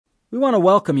We want to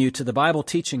welcome you to the Bible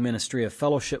teaching ministry of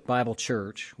Fellowship Bible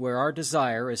Church, where our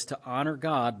desire is to honor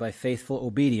God by faithful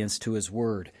obedience to His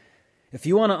Word. If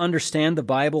you want to understand the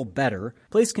Bible better,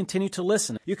 please continue to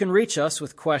listen. You can reach us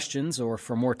with questions or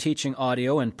for more teaching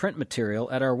audio and print material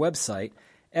at our website,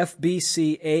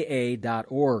 fbcaa.org.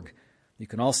 You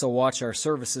can also watch our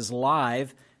services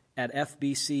live at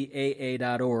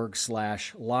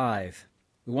fbcaa.org/live.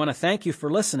 We want to thank you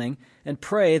for listening and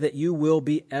pray that you will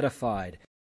be edified.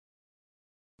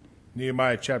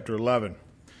 Nehemiah chapter 11.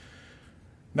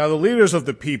 Now the leaders of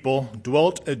the people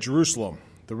dwelt at Jerusalem.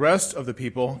 The rest of the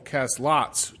people cast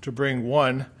lots to bring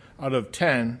 1 out of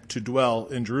 10 to dwell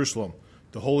in Jerusalem,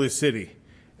 the holy city,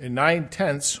 and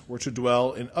 9/10 were to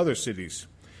dwell in other cities.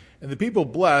 And the people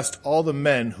blessed all the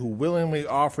men who willingly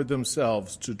offered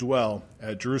themselves to dwell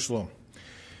at Jerusalem.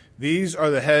 These are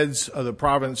the heads of the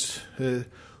province who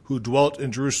dwelt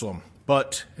in Jerusalem,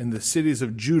 but in the cities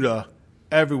of Judah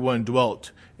everyone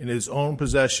dwelt in his own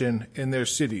possession in their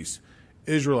cities,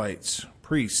 Israelites,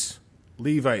 priests,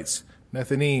 Levites,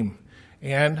 Nethinim,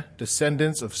 and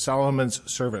descendants of Solomon's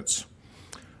servants.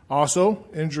 Also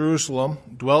in Jerusalem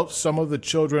dwelt some of the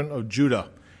children of Judah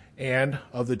and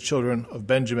of the children of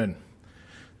Benjamin.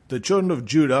 The children of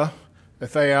Judah,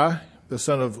 Athaiah, the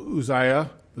son of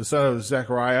Uzziah, the son of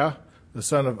Zechariah, the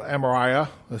son of Amariah,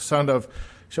 the son of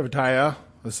Shephatiah,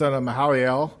 the son of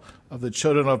Mahaliel, of the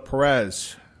children of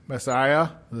Perez, Messiah,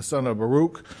 the son of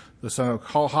Baruch, the son of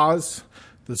Kolhaz,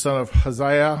 the son of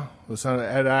Haziah, the son of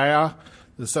Adiah,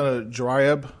 the son of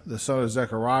Jeriab, the son of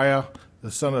Zechariah,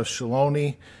 the son of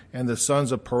Shiloni, and the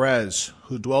sons of Perez,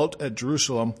 who dwelt at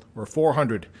Jerusalem, were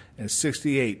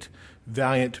 468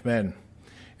 valiant men.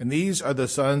 And these are the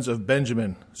sons of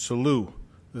Benjamin, Salu,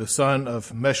 the son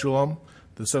of Meshullam,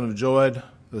 the son of Joed,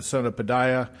 the son of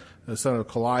Pedaiah, the son of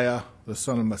Kaliah, the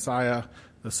son of Messiah,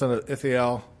 the son of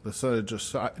Ithiel, the son of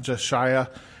Jeshaiah,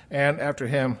 and after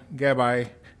him Gabai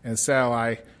and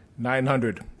Salai,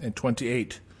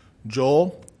 928.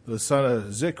 Joel, the son of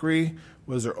Zichri,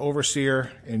 was their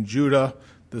overseer, and Judah,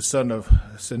 the son of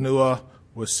Senua,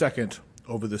 was second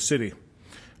over the city.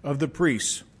 Of the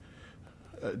priests,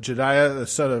 Jediah, the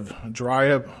son of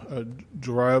Jeriab,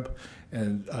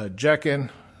 and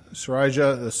Jechin,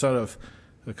 Sarijah, the son of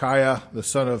Hilkiah, the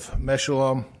son of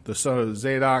Meshullam, the son of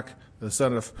Zadok, the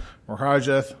son of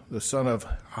Merhajeth, the son of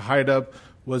Ahidub,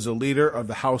 was the leader of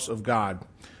the house of God.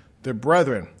 Their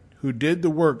brethren who did the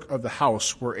work of the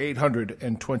house were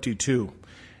 822.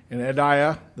 And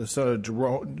Adiah, the son of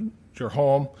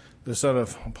Jerhom, the son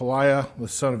of Peliah, the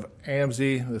son of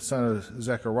Amzi, the son of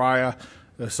Zechariah,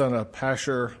 the son of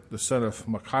Pashur, the son of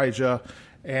Machijah,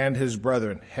 and his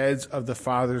brethren, heads of the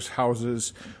fathers'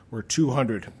 houses, were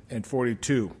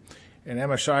 242. And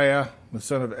Amashiah, the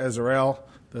son of Azarel,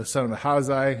 the son of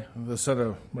Ahazai, the son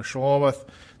of Meshullomoth,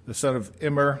 the son of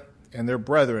Immer, and their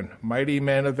brethren, mighty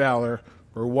men of valor,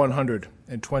 were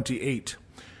 128.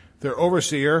 Their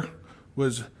overseer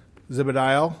was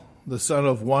Zebediah, the son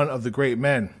of one of the great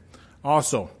men.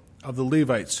 Also of the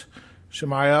Levites,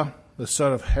 Shemaiah, the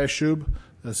son of Heshub,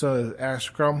 the son of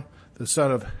Ashkram, the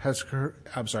son of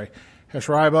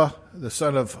Heshriba, the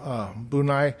son of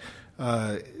Bunai,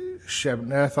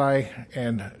 Shebnathai,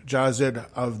 and Jazid,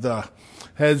 of the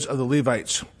heads of the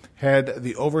Levites, had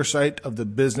the oversight of the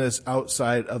business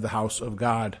outside of the house of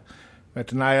God.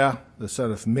 Mattaniah, the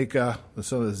son of Micah, the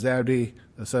son of Zabdi,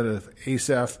 the son of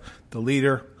Asaph, the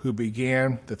leader who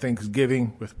began the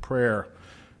thanksgiving with prayer.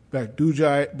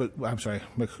 Mekhuiah,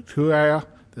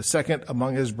 the second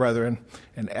among his brethren,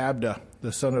 and Abda,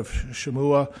 the son of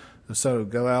Shemua, the son of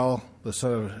Galal, the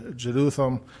son of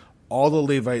Jeduthun. All the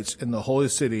Levites in the holy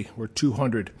city were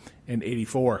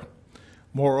 284.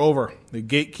 Moreover, the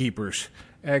gatekeepers,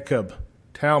 Akub,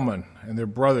 Talmon, and their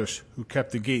brothers who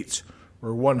kept the gates,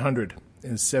 were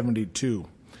 172.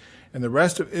 And the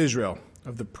rest of Israel,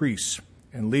 of the priests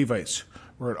and Levites,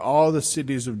 were at all the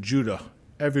cities of Judah,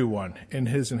 everyone in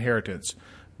his inheritance.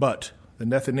 But the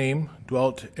Nethinim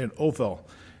dwelt in Ophel,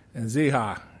 and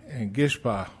Zihah and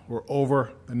Gishpa were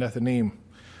over the Nethinim.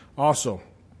 Also,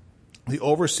 the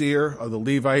overseer of the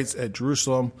Levites at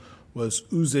Jerusalem was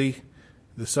Uzzi,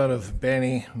 the son of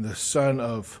Bani, the son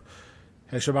of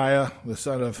Heshabiah, the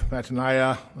son of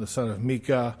Mattaniah, the son of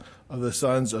Micah, of the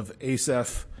sons of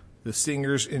Asaph, the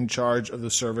singers in charge of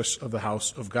the service of the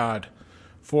house of God.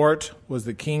 For it was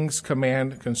the king's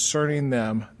command concerning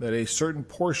them that a certain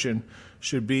portion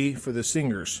should be for the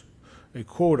singers, a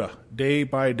quota day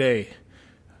by day.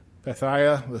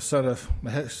 Pethiah, the son of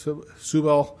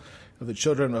Subal, of the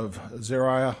children of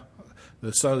Zeriah,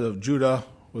 the son of Judah,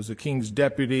 was the king's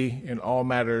deputy in all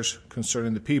matters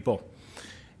concerning the people.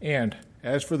 And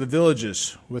as for the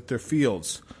villages with their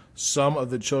fields, Some of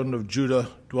the children of Judah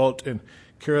dwelt in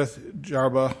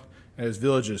Kiriath-Jearba and its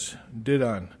villages,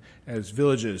 Didon and its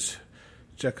villages,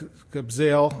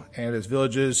 Jekabzeel and its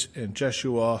villages, in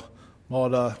Jeshua,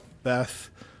 Malda, Beth,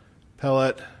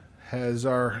 Pelet,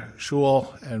 Hazar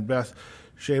Shul, and Beth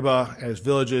Sheba and its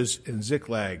villages in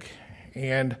Ziklag,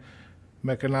 and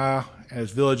Mechanah and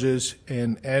its villages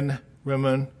in En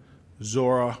Rimmon,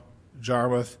 Zorah,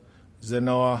 Jarmuth,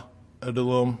 Zenoah,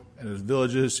 Adullam and its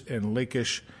villages in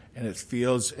Lachish and its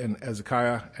fields, in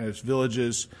Ezekiah and its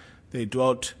villages. They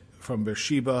dwelt from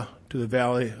Beersheba to the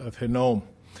valley of Hinnom.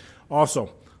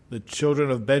 Also, the children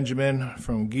of Benjamin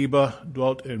from Geba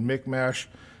dwelt in Michmash,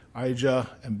 Ijah,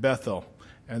 and Bethel,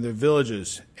 and their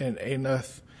villages in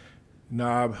Anath,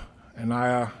 Nob,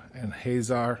 Aniah, and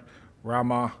Hazar,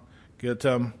 Ramah,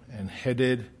 Gittim, and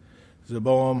Hedid,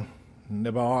 Zeboam,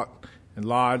 Nebalot, and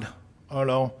Lod,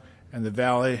 Ono, and the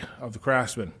valley of the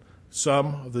craftsmen.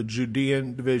 Some of the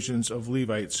Judean divisions of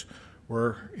Levites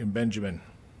were in Benjamin.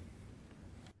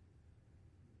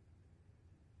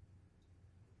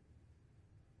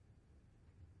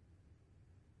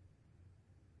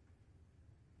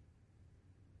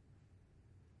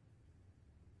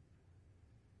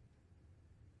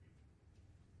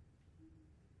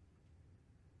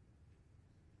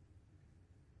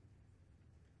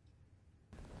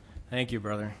 Thank you,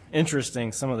 brother.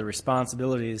 Interesting, some of the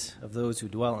responsibilities of those who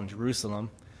dwell in Jerusalem.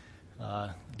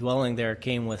 Dwelling there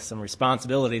came with some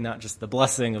responsibility, not just the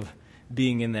blessing of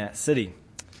being in that city.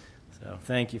 So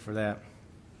thank you for that.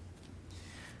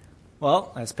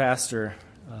 Well, as Pastor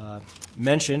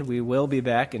mentioned, we will be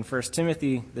back in 1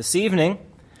 Timothy this evening.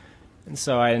 And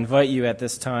so I invite you at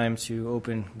this time to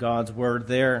open God's Word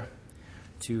there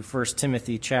to 1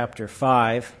 Timothy chapter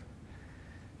 5.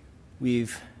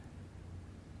 We've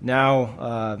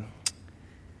now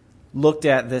looked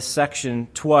at this section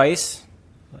twice,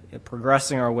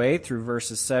 progressing our way through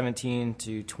verses 17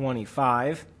 to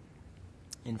 25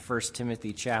 in 1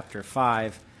 Timothy chapter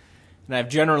 5. And I've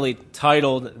generally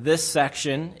titled this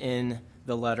section in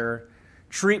the letter,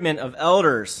 Treatment of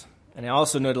Elders. And I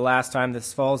also noted last time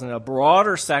this falls in a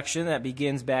broader section that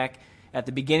begins back at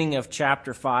the beginning of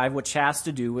chapter 5, which has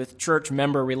to do with church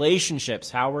member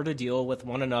relationships, how we're to deal with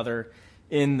one another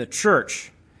in the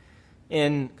church,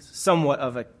 in somewhat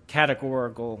of a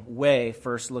categorical way,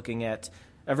 first looking at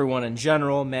everyone in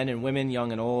general, men and women,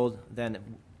 young and old, then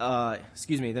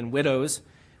widows.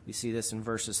 We see this in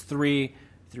verses 3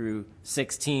 through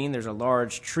 16. There's a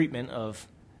large treatment of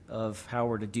how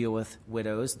we're to deal with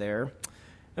widows there.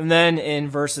 And then in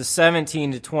verses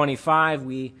 17 to 25,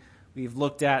 we've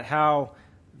looked at how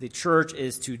the church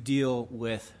is to deal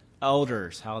with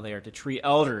elders, how they are to treat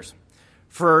elders.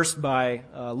 First, by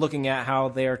looking at how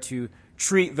they are to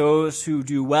treat those who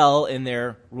do well in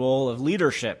their role of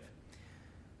leadership.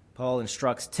 Paul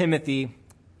instructs Timothy,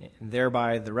 and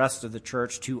thereby the rest of the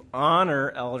church, to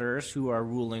honor elders who are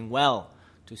ruling well,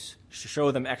 to show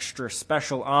them extra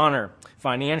special honor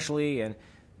financially and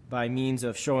by means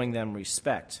of showing them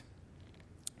respect.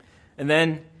 And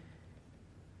then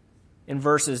in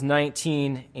verses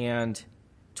 19 and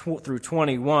through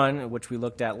 21, which we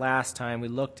looked at last time, we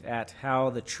looked at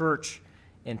how the church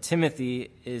and Timothy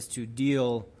is to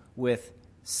deal with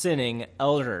sinning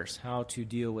elders, how to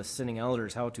deal with sinning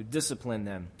elders, how to discipline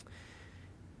them.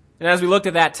 And as we looked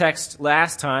at that text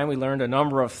last time, we learned a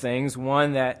number of things.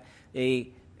 One, that a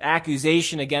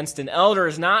accusation against an elder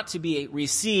is not to be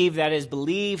received, that is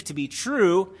believed to be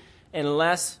true,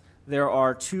 unless there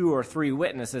are 2 or 3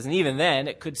 witnesses. And even then,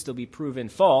 it could still be proven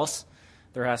false.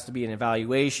 There has to be an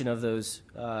evaluation of those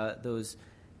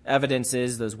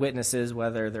evidences, those witnesses,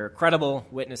 whether they're credible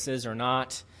witnesses or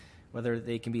not, whether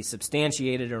they can be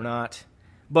substantiated or not.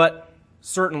 But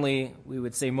certainly, we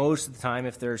would say most of the time,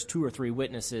 if there's 2 or 3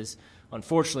 witnesses,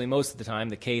 unfortunately, most of the time,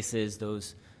 the case is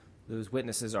those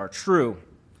witnesses are true.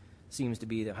 Seems to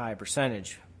be the high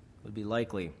percentage, would be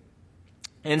likely.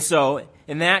 And so,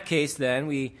 in that case, then,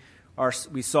 we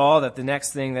saw that the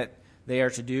next thing that they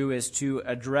are to do is to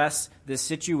address this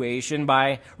situation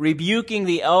by rebuking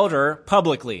the elder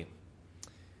publicly,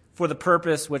 for the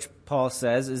purpose, which Paul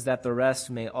says, is that the rest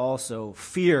may also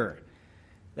fear.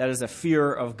 That is a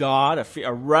fear of God,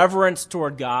 a reverence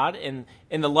toward God, in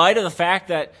the light of the fact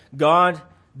that God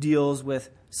deals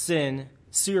with sin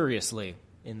seriously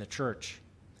in the church.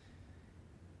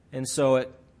 And so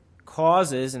it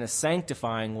causes, in a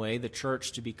sanctifying way, the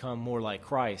church to become more like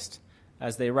Christ,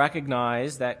 as they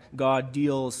recognize that God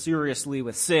deals seriously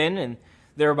with sin, and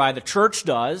thereby the church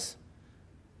does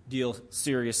deal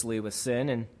seriously with sin.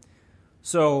 And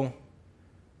so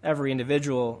every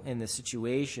individual in this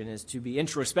situation is to be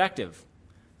introspective,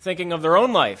 thinking of their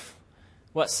own life,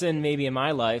 What sin maybe in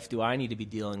my life do I need to be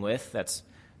dealing with that's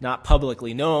not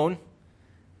publicly known,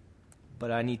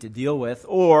 but I need to deal with?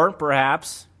 Or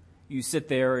perhaps you sit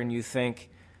there and you think,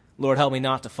 Lord, help me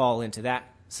not to fall into that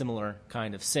similar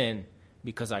kind of sin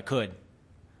because I could.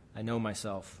 I know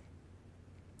myself.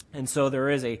 And so there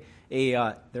is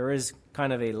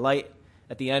kind of a light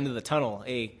at the end of the tunnel,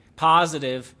 a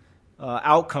positive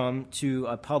outcome to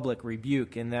a public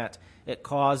rebuke, in that it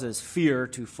causes fear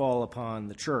to fall upon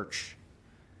the church.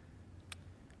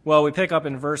 Well, we pick up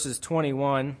in verses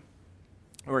 22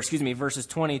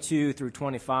 through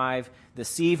 25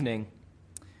 this evening.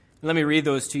 Let me read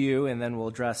those to you, and then we'll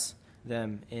address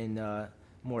them in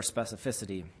more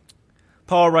specificity.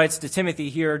 Paul writes to Timothy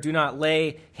here, "Do not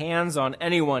lay hands on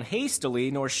anyone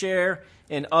hastily, nor share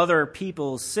in other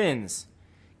people's sins.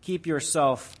 Keep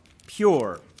yourself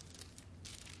pure."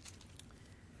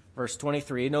 Verse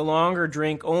 23, "No longer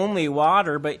drink only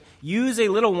water, but use a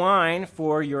little wine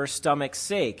for your stomach's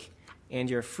sake and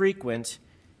your frequent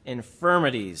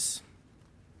infirmities."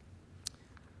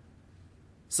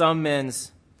 Some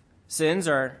men's sins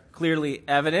are clearly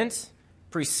evident,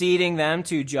 preceding them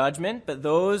to judgment, but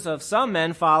those of some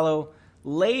men follow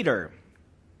later.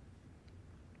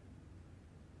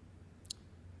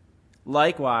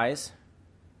 Likewise,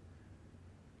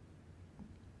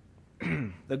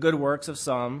 the good works of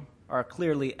some are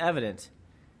clearly evident,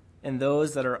 and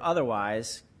those that are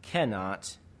otherwise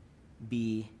cannot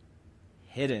be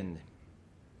hidden.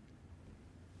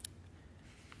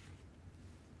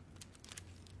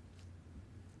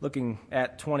 Looking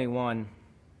at 21,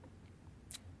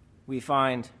 we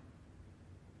find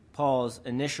Paul's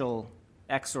initial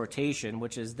exhortation,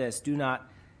 which is this: do not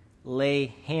lay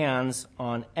hands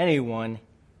on anyone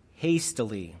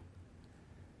hastily.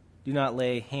 Do not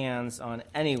lay hands on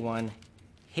anyone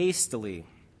hastily.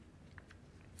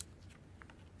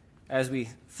 As we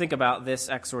think about this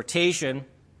exhortation,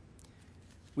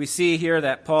 we see here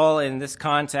that Paul, in this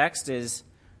context, is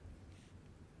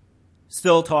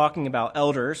still talking about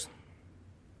elders.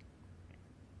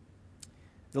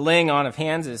 The laying on of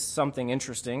hands is something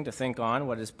interesting to think on.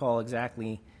 What does Paul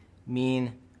exactly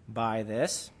mean by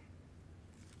this?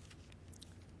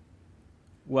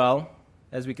 Well,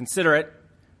 as we consider it,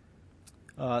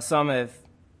 some have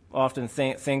often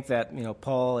think that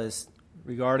Paul is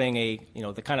regarding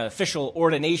the kind of official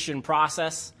ordination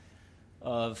process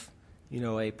of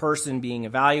a person being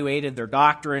evaluated, their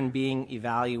doctrine being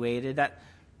evaluated. That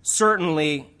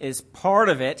certainly is part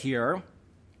of it here,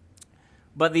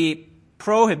 but the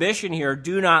prohibition here,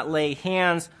 do not lay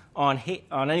hands on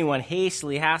anyone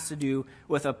hastily, has to do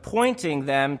with appointing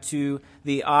them to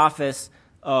the office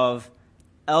of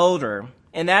elder,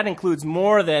 and that includes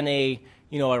more than a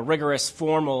rigorous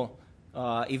formal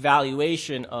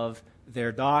evaluation of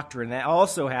their doctrine. That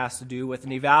also has to do with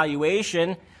an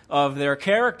evaluation of their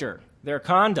character, their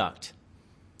conduct,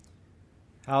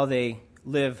 how they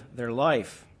live their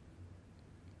life.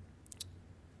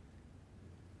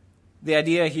 The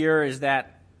idea here is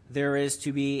that there is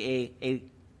to be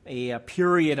a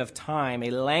period of time, a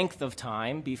length of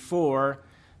time before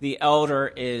the elder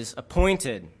is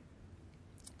appointed.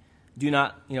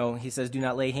 He says, do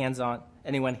not lay hands on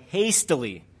anyone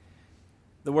hastily.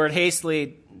 The word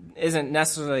hastily isn't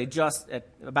necessarily just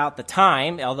about the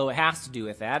time, although it has to do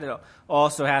with that. It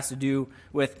also has to do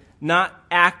with not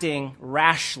acting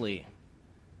rashly,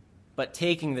 but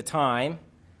taking the time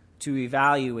to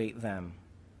evaluate them.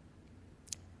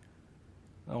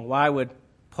 Well, why would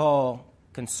Paul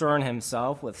concern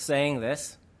himself with saying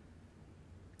this?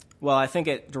 Well, I think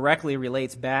it directly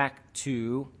relates back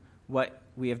to what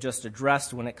we have just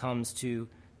addressed when it comes to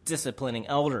disciplining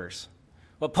elders.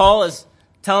 What Paul is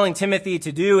telling Timothy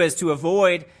to do is to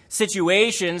avoid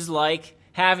situations like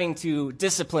having to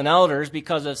discipline elders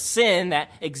because of sin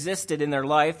that existed in their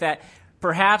life, that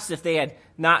perhaps if they had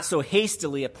not so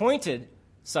hastily appointed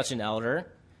such an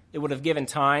elder, it would have given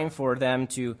time for them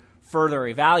to further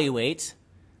evaluate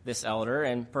this elder,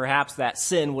 and perhaps that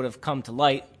sin would have come to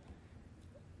light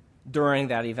during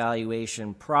that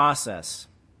evaluation process.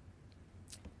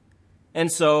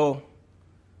 And so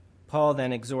Paul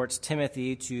then exhorts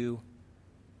Timothy to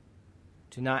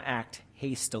not act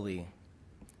hastily.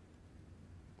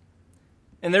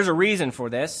 And there's a reason for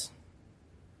this,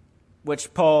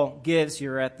 which Paul gives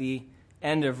here at the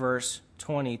end of verse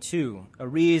 22, a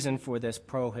reason for this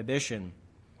prohibition,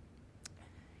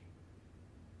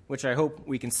 which I hope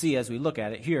we can see as we look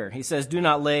at it here. He says, do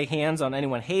not lay hands on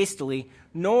anyone hastily,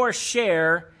 nor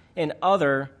share in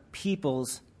other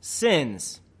people's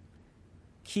sins.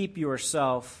 Keep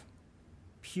yourself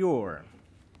pure.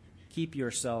 Keep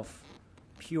yourself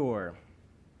pure.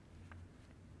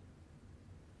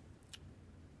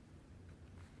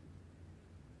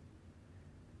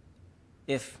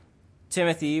 if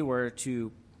Timothy were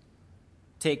to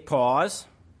take pause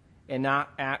and not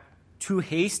act too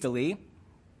hastily,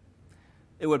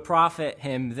 it would profit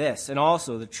him this, and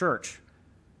also the church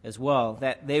as well,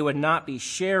 that they would not be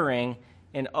sharing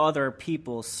in other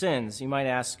people's sins. You might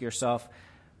ask yourself,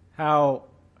 how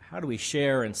do we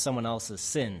share in someone else's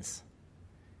sins?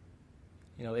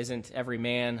 Isn't every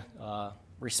man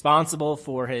responsible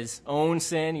for his own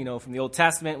sin? From the Old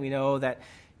Testament, we know that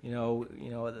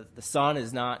the son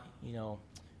is not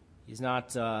he's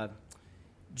not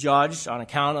judged on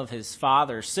account of his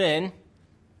father's sin.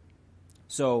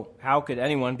 So how could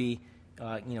anyone be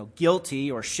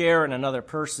guilty or share in another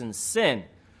person's sin?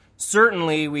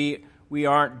 Certainly we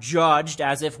aren't judged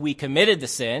as if we committed the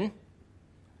sin.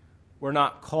 We're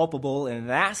not culpable in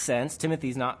that sense.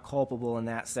 Timothy's not culpable in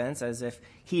that sense, as if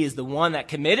he is the one that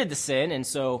committed the sin, and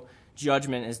so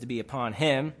judgment is to be upon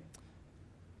him.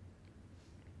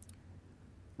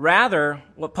 Rather,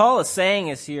 what Paul is saying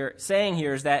here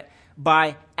is that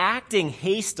by acting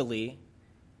hastily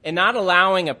and not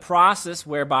allowing a process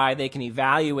whereby they can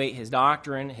evaluate his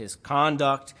doctrine, his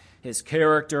conduct, his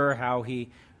character, how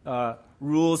he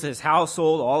rules his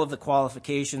household, all of the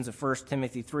qualifications of 1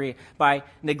 Timothy 3, by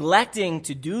neglecting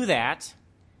to do that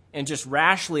and just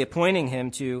rashly appointing him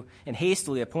to, and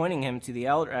hastily appointing him to the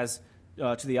elder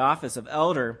to the office of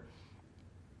elder,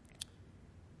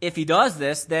 if he does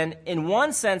this, then in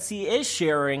one sense he is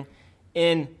sharing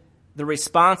in the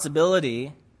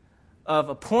responsibility of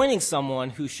appointing someone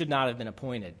who should not have been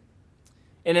appointed.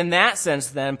 And in that sense,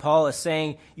 then, Paul is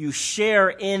saying you share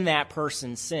in that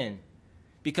person's sin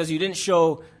because you didn't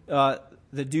show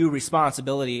the due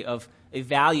responsibility of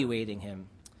evaluating him,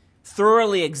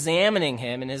 thoroughly examining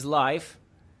him in his life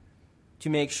to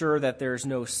make sure that there's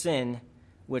no sin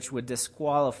which would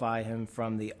disqualify him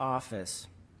from the office.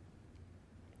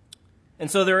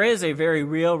 And so there is a very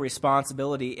real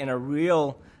responsibility and a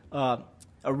real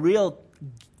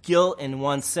guilt in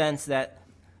one sense that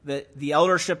the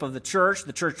eldership of the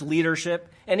church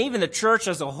leadership, and even the church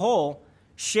as a whole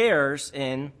shares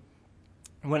in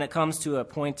when it comes to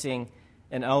appointing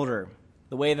an elder.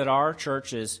 The way that our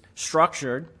church is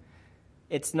structured,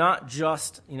 it's not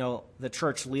just, the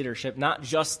church leadership, not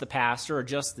just the pastor or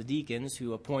just the deacons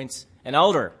who appoints an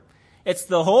elder. It's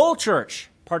the whole church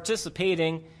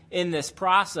participating in this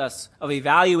process of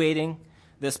evaluating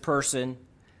this person,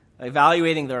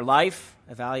 evaluating their life,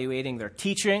 evaluating their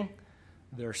teaching,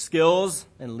 their skills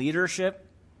and leadership,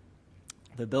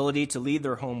 the ability to lead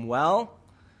their home well,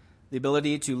 the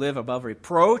ability to live above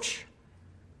reproach.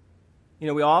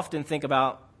 We often think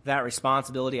about that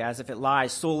responsibility as if it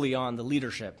lies solely on the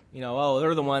leadership.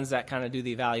 They're the ones that kind of do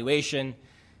the evaluation.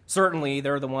 Certainly,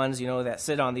 they're the ones, that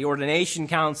sit on the ordination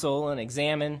council and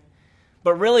examine.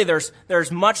 But really,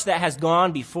 there's much that has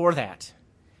gone before that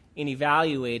in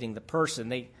evaluating the person.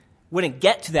 They wouldn't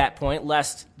get to that point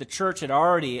lest the church had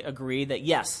already agreed that,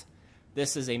 yes,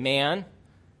 this is a man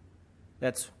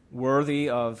that's worthy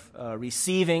of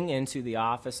receiving into the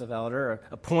office of elder, or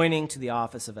appointing to the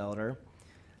office of elder.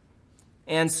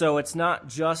 And so it's not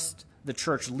just the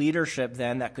church leadership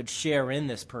then that could share in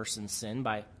this person's sin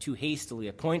by too hastily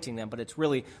appointing them, but it's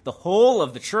really the whole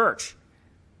of the church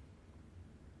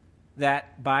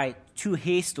that by too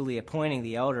hastily appointing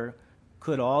the elder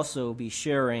could also be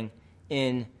sharing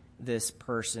in this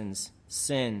person's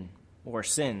sin or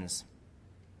sins.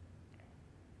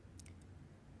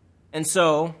 And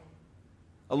so,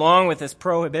 along with this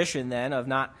prohibition then of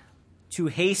not too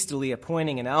hastily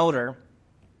appointing an elder,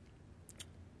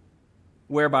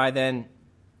 whereby then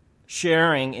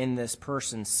sharing in this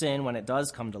person's sin when it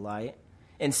does come to light,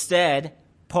 instead,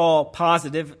 Paul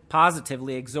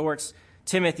positively exhorts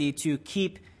Timothy to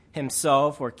keep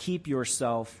himself or keep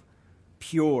yourself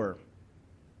pure.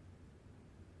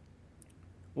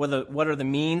 What are the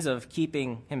means of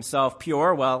keeping himself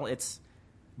pure? Well, it's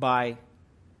by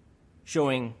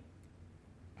showing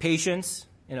patience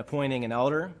in appointing an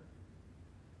elder,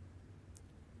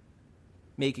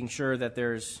 making sure that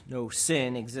there's no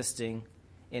sin existing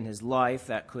in his life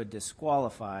that could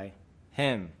disqualify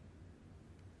him.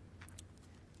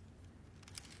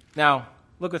 Now,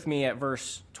 look with me at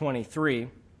verse 23.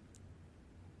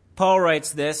 Paul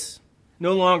writes this,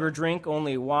 "No longer drink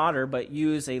only water, but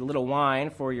use a little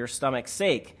wine for your stomach's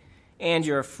sake and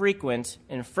your frequent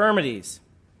infirmities."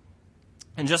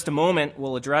 In just a moment,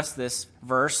 we'll address this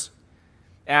verse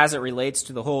as it relates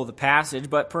to the whole of the passage,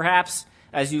 but perhaps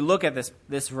as you look at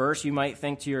this verse, you might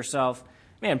think to yourself,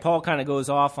 man, Paul kind of goes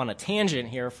off on a tangent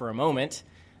here for a moment.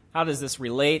 How does this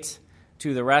relate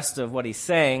to the rest of what he's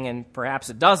saying? And perhaps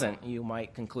it doesn't, you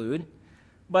might conclude.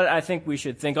 But I think we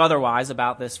should think otherwise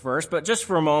about this verse. But just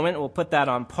for a moment, we'll put that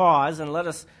on pause and let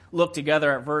us look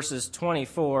together at verses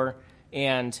 24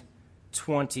 and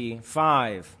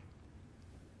 25.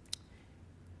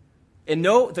 And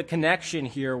note the connection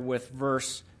here with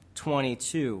verse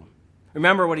 22.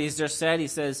 Remember what he's just said? He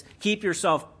says, keep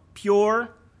yourself pure,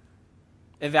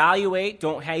 evaluate,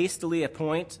 don't hastily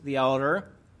appoint the elder.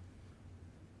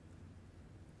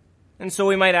 And so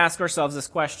we might ask ourselves this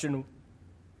question,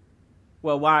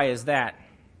 well, why is that?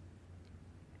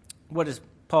 What does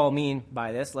Paul mean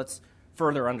by this? Let's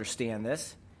further understand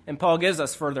this. And Paul gives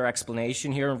us further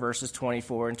explanation here in verses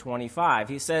 24 and 25.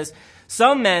 He says,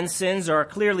 some men's sins are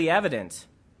clearly evident,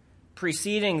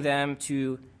 preceding them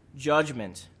to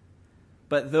judgment,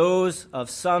 but those of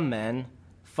some men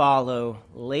follow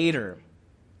later.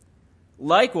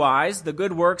 Likewise, the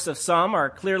good works of some are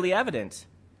clearly evident,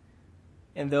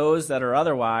 and those that are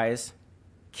otherwise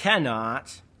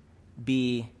cannot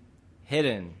be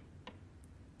hidden.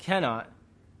 Cannot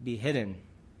be hidden.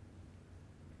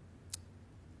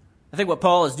 I think what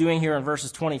Paul is doing here in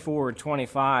verses 24 and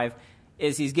 25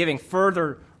 is he's giving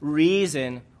further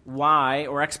reason why,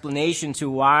 or explanation to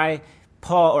why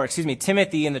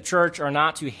Timothy and the church are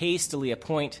not to hastily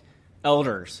appoint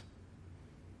elders.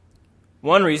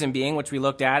 One reason being, which we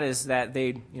looked at, is that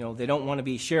they don't want to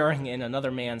be sharing in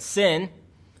another man's sin.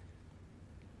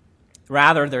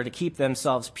 Rather, they're to keep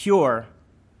themselves pure.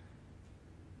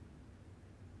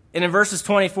 And in verses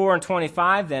 24 and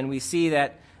 25, then, we see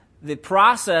that the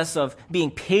process of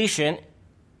being patient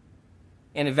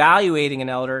and evaluating an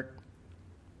elder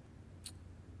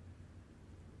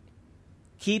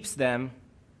keeps them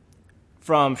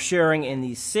from sharing in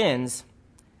these sins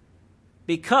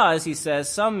because, he says,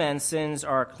 some men's sins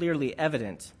are clearly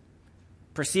evident,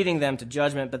 preceding them to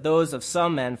judgment, but those of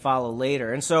some men follow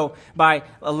later. And so by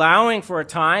allowing for a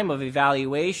time of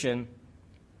evaluation,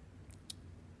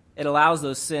 it allows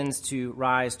those sins to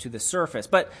rise to the surface.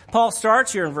 But Paul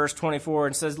starts here in verse 24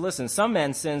 and says, listen, some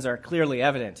men's sins are clearly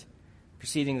evident,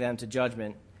 preceding them to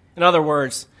judgment. In other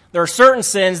words, there are certain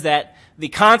sins that the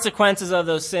consequences of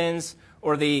those sins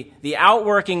or the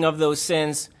outworking of those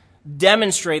sins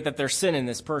demonstrate that there's sin in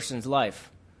this person's life.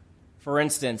 For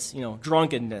instance,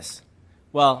 drunkenness.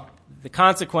 Well, the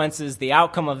consequences, the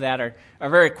outcome of that are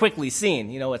very quickly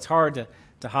seen. It's hard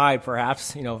to hide,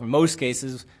 perhaps, in most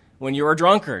cases, when you're a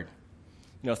drunkard.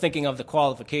 Thinking of the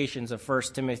qualifications of 1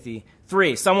 Timothy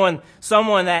 3. Someone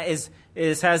that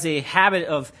has a habit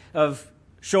of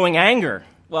showing anger.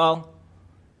 Well,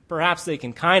 perhaps they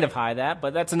can kind of hide that,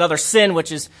 but that's another sin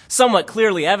which is somewhat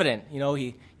clearly evident.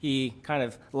 He kind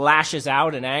of lashes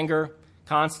out in anger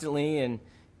constantly and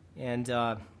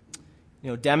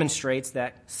demonstrates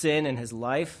that sin in his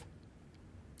life.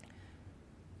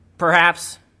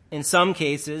 Perhaps in some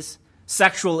cases,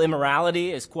 sexual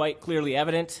immorality is quite clearly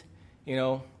evident.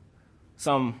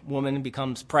 Some woman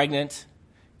becomes pregnant,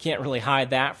 can't really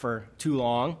hide that for too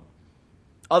long.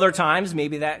 Other times,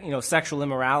 maybe that, sexual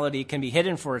immorality can be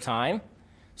hidden for a time,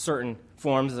 certain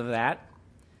forms of that.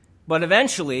 But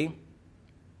eventually,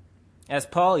 as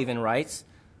Paul even writes,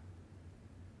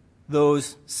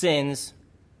 those sins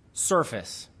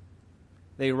surface.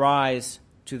 They rise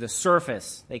to the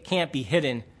surface. They can't be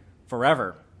hidden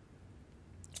forever.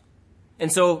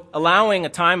 And so allowing a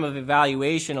time of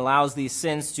evaluation allows these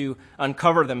sins to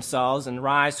uncover themselves and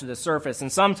rise to the surface.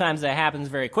 And sometimes that happens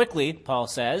very quickly, Paul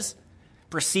says,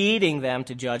 preceding them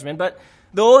to judgment. But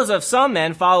those of some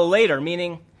men follow later,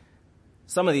 meaning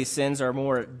some of these sins are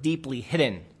more deeply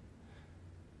hidden.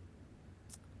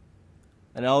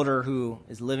 An elder who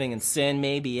is living in sin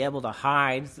may be able to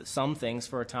hide some things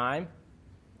for a time.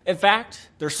 In fact,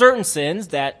 there are certain sins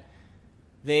that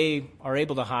they are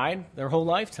able to hide their whole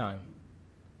lifetime.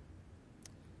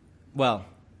 Well,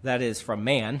 that is from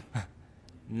man,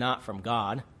 not from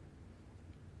God.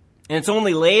 And it's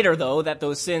only later, though, that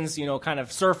those sins, kind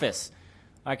of surface.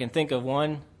 I can think of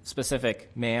one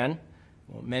specific man,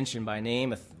 mentioned by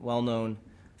name, a well-known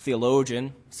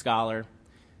theologian, scholar,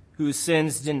 whose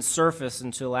sins didn't surface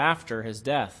until after his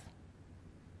death.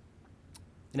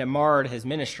 And it marred his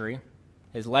ministry,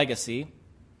 his legacy.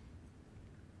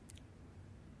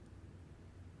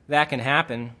 That can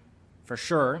happen, for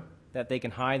sure, that they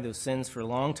can hide those sins for a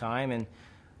long time and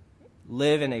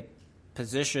live in a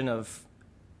position of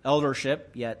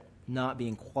eldership, yet not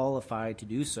being qualified to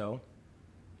do so.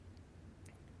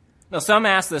 Now, some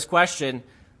ask this question,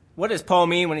 what does Paul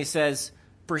mean when he says,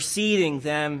 preceding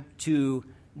them to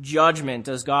judgment?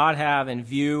 Does God have in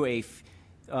view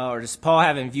or does Paul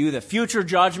have in view the future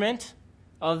judgment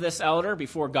of this elder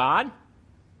before God?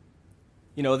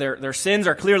 Their sins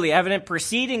are clearly evident,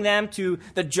 preceding them to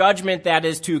the judgment that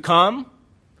is to come.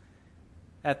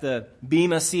 at the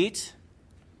bema seat,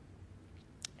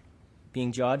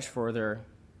 being judged for their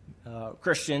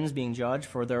Christians being judged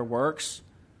for their works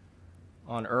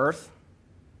on earth?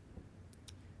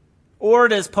 Or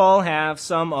does Paul have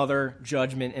some other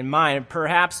judgment in mind?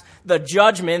 Perhaps the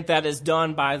judgment that is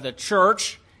done by the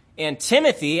church and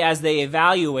Timothy as they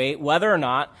evaluate whether or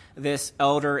not this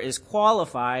elder is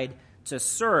qualified to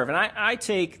serve. And I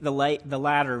take the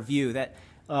latter view, that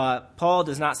Paul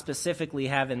does not specifically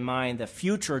have in mind the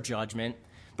future judgment,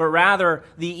 but rather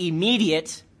the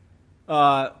immediate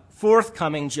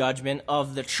forthcoming judgment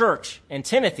of the church and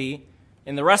Timothy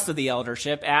and the rest of the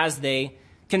eldership as they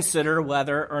consider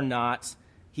whether or not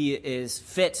he is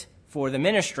fit for the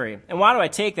ministry. And why do I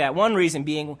take that? One reason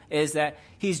being is that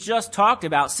he's just talked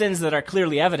about sins that are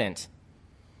clearly evident.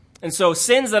 And so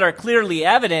sins that are clearly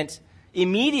evident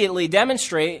immediately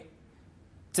demonstrate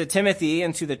to Timothy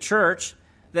and to the church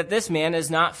that this man is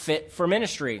not fit for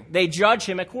ministry. They judge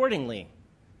him accordingly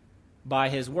by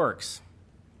his works,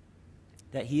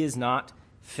 that he is not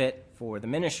fit for the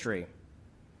ministry.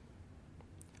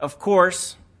 Of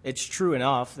course, it's true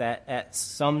enough that at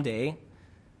some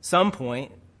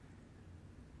point,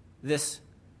 this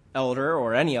elder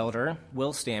or any elder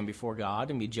will stand before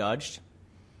God and be judged.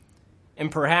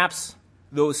 And perhaps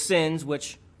those sins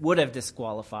which would have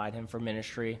disqualified him for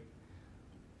ministry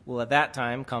will at that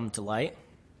time come to light,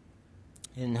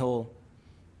 and he'll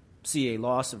see a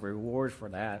loss of reward for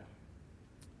that.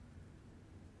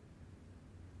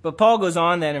 But Paul goes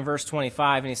on then in verse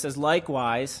 25, and he says,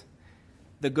 likewise,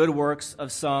 the good works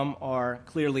of some are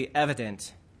clearly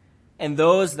evident, and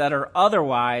those that are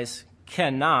otherwise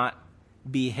cannot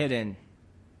be hidden.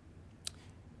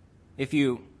 If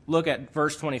you look at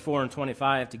verse 24 and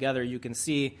 25 together, you can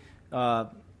see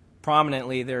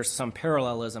prominently there's some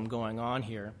parallelism going on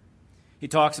here. He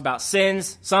talks about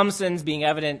sins, some sins being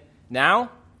evident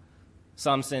now,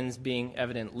 some sins being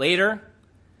evident later.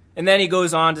 And then he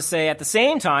goes on to say, at the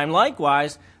same time,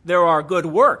 likewise, there are good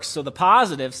works. So the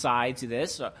positive side to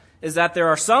this is that there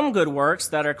are some good works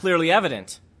that are clearly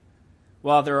evident,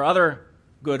 while there are other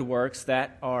good works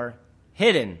that are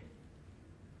hidden.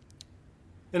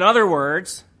 In other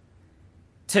words,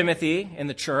 Timothy and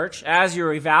the church, as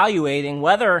you're evaluating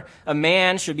whether a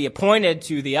man should be appointed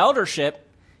to the eldership,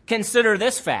 consider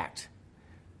this fact,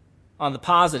 on the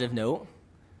positive note,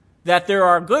 that there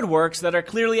are good works that are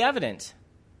clearly evident.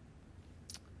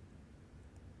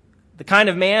 The kind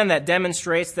of man that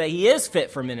demonstrates that he is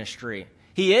fit for ministry.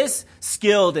 He is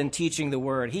skilled in teaching the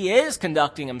word. He is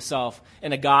conducting himself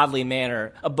in a godly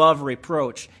manner, above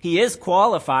reproach. He is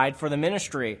qualified for the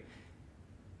ministry.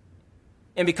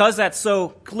 And because that's so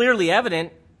clearly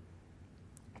evident,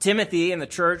 Timothy and the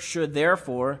church should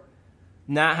therefore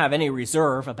not have any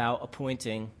reserve about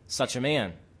appointing such a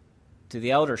man to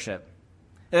the eldership.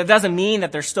 That doesn't mean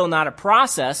that there's still not a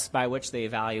process by which they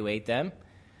evaluate them.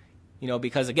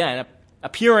 Because again,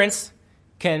 appearance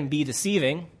can be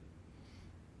deceiving.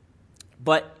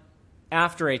 But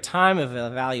after a time of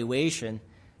evaluation,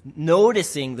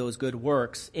 noticing those good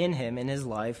works in him, in his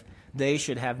life, they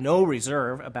should have no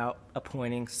reserve about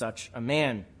appointing such a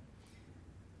man.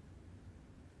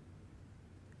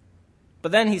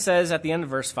 But then he says at the end of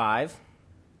verse 5,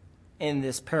 in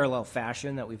this parallel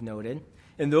fashion that we've noted,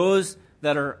 and those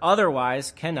that are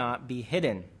otherwise cannot be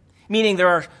hidden. Meaning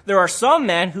there are some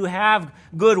men who have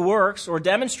good works or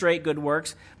demonstrate good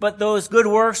works, but those good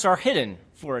works are hidden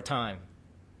for a time.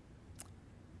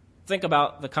 Think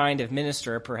about the kind of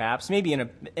minister, perhaps, maybe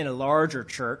in a larger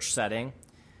church setting.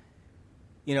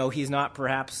 He's not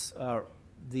perhaps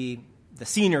the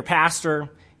senior pastor.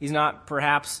 He's not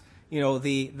perhaps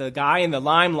the guy in the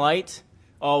limelight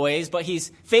always, but he's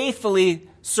faithfully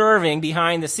serving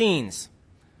behind the scenes.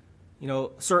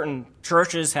 Certain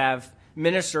churches have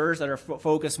ministers that are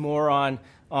focused more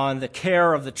on the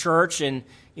care of the church and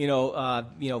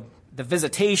the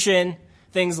visitation,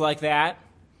 things like that.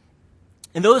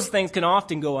 And those things can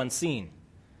often go unseen.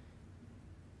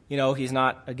 He's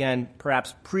not, again,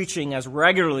 perhaps preaching as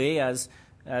regularly as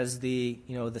the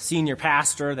senior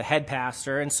pastor, the head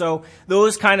pastor. And so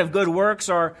those kind of good works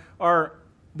are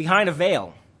behind a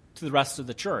veil to the rest of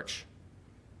the church.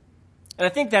 And I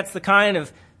think that's the kind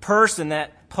of person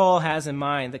that Paul has in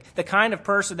mind, the kind of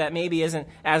person that maybe isn't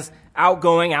as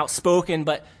outgoing, outspoken,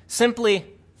 but simply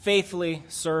faithfully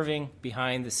serving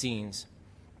behind the scenes.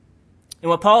 And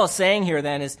what Paul is saying here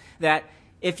then is that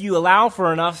if you allow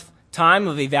for enough time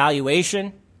of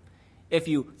evaluation, if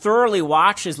you thoroughly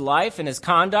watch his life and his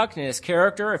conduct and his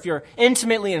character, if you're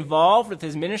intimately involved with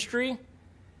his ministry,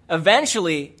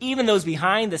 eventually even those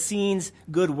behind the scenes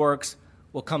good works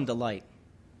will come to light.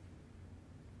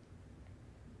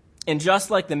 And just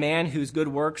like the man whose good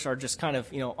works are just kind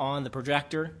of, on the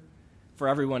projector for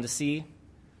everyone to see,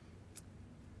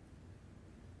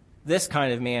 this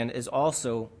kind of man is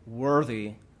also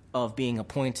worthy of being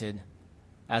appointed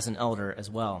as an elder as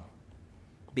well,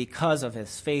 because of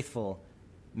his faithful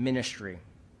ministry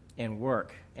and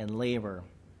work and labor.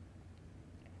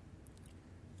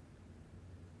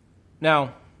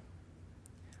 Now,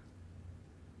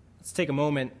 let's take a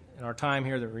moment in our time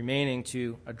here, the remaining,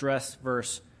 to address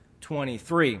verse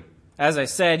 23. As I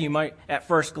said, you might at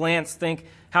first glance think,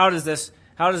 how does this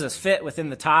fit within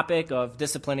the topic of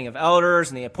disciplining of elders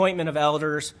and the appointment of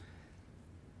elders?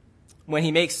 When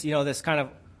he makes, this kind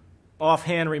of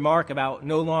offhand remark about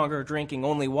no longer drinking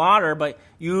only water, but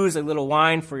use a little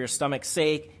wine for your stomach's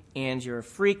sake and your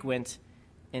frequent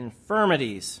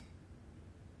infirmities.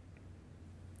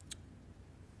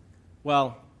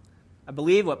 Well, I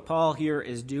believe what Paul here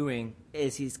is doing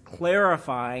is he's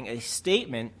clarifying a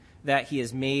statement that he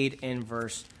has made in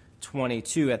verse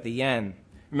 22 at the end.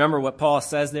 Remember what Paul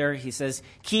says there? He says,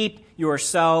 keep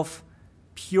yourself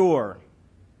pure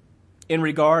in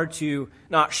regard to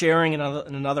not sharing in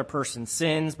another person's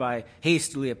sins by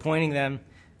hastily appointing them.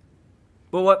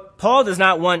 But what Paul does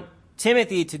not want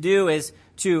Timothy to do is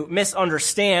to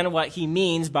misunderstand what he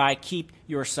means by keep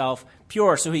yourself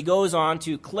pure. So he goes on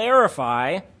to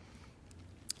clarify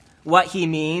what he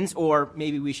means, or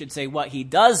maybe we should say what he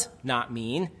does not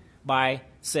mean, by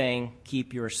saying,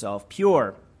 keep yourself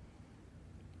pure.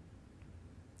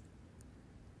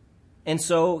 And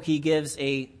so he gives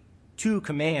two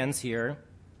commands here,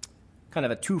 kind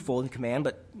of a twofold command,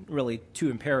 but really two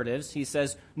imperatives. He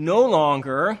says, no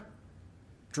longer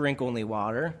drink only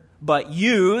water, but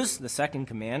use, the second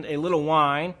command, a little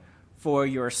wine for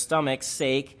your stomach's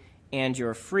sake and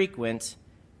your frequent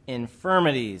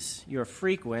infirmities. Your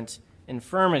frequent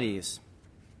infirmities.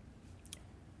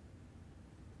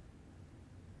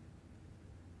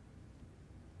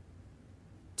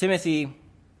 Timothy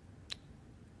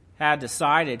had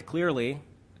decided clearly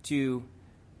to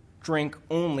drink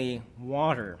only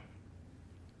water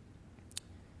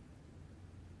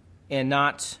and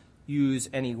not use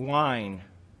any wine.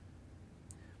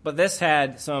 But this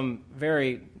had some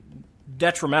very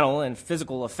detrimental and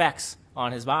physical effects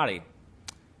on his body.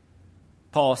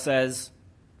 Paul says,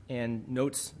 and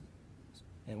notes,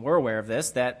 and we're aware of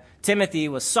this, that Timothy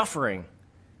was suffering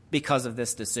because of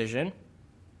this decision.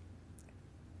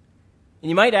 And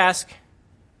you might ask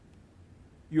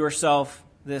yourself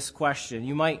this question.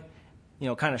 You might,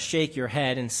 kind of shake your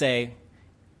head and say,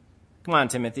 come on,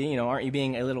 Timothy, aren't you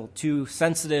being a little too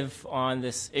sensitive on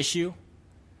this issue?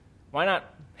 Why not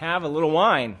have a little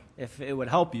wine if it would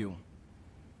help you?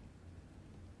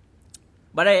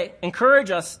 But I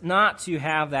encourage us not to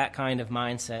have that kind of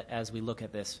mindset as we look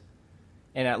at this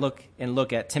and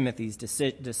look at Timothy's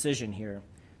decision here.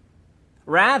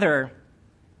 Rather,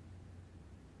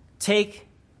 take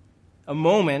a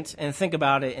moment and think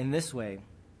about it in this way.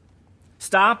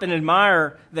 Stop and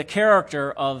admire the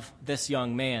character of this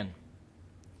young man.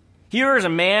 Here is a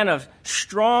man of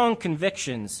strong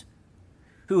convictions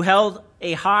who held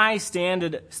a high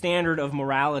standard of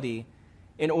morality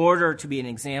in order to be an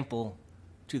example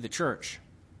to the church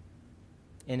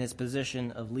in his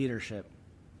position of leadership.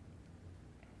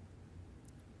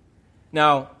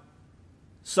 Now,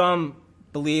 some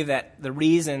believe that the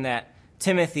reason that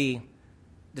Timothy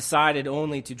decided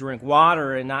only to drink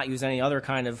water and not use any other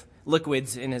kind of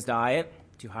liquids in his diet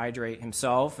to hydrate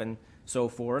himself and so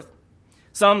forth.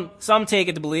 Some take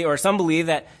it to believe, or some believe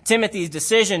that Timothy's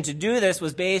decision to do this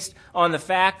was based on the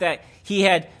fact that he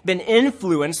had been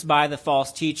influenced by the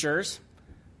false teachers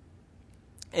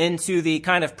into the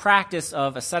kind of practice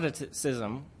of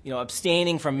asceticism,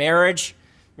 abstaining from marriage.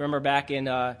 Remember back in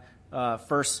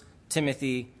 1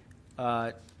 Timothy,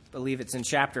 I believe it's in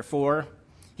chapter 4.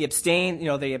 They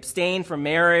abstain from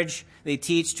marriage. They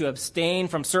teach to abstain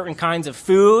from certain kinds of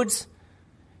foods,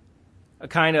 a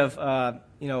kind of,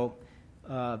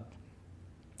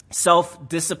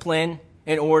 self-discipline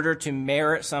in order to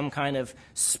merit some kind of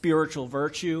spiritual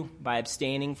virtue by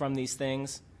abstaining from these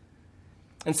things.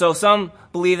 And so some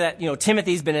believe that,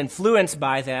 Timothy's been influenced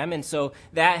by them, and so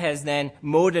that has then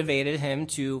motivated him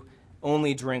to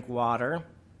only drink water.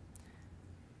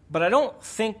 But I don't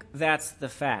think that's the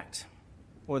fact.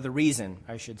 Or the reason,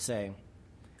 I should say.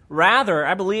 Rather,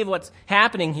 I believe what's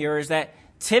happening here is that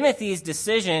Timothy's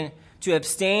decision to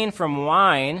abstain from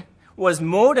wine was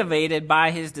motivated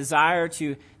by his desire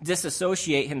to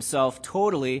disassociate himself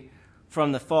totally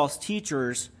from the false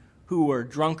teachers who were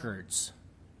drunkards.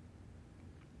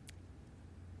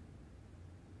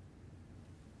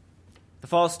 The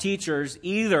false teachers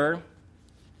either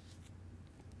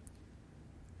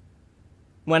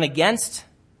went against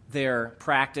their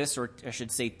practice, or I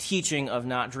should say teaching, of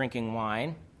not drinking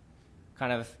wine,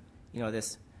 kind of,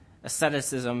 this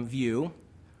asceticism view,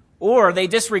 or they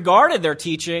disregarded their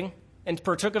teaching and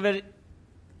partook of it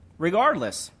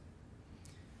regardless.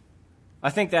 I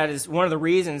think that is one of the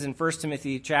reasons in 1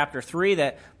 Timothy chapter 3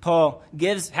 that Paul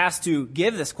has to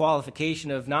give this qualification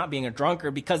of not being a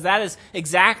drunkard, because that is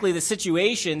exactly the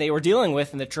situation they were dealing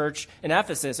with in the church in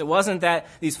Ephesus. It wasn't that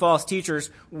these false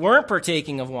teachers weren't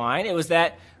partaking of wine. It was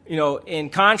that, in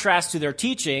contrast to their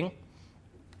teaching,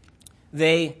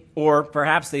 or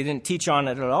perhaps they didn't teach on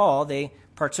it at all, they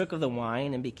partook of the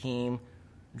wine and became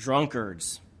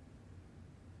drunkards.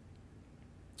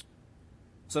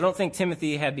 So I don't think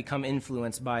Timothy had become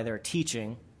influenced by their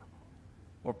teaching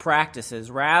or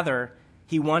practices. Rather,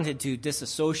 he wanted to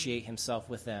disassociate himself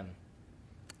with them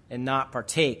and not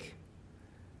partake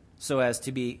so as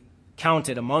to be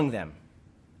counted among them.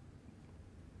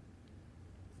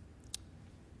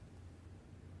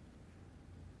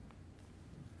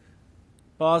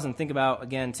 Pause and think about,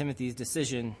 again, Timothy's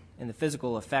decision and the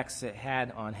physical effects it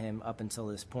had on him up until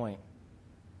this point.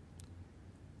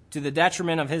 To the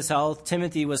detriment of his health,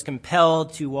 Timothy was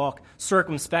compelled to walk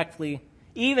circumspectly,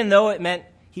 even though it meant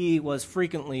he was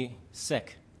frequently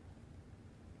sick.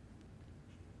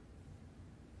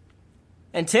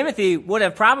 And Timothy would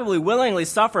have probably willingly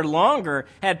suffered longer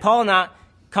had Paul not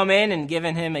come in and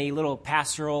given him a little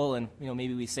pastoral and,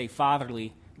 maybe we say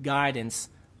fatherly guidance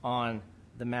on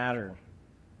the matter.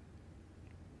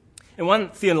 And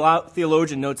one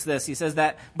theologian notes this. He says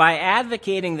that by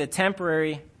advocating the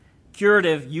temporary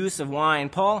curative use of wine,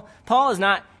 Paul is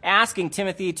not asking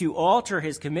Timothy to alter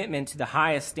his commitment to the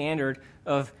highest standard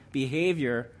of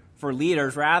behavior for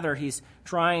leaders. Rather, he's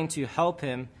trying to help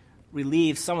him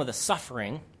relieve some of the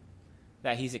suffering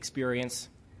that he's experienced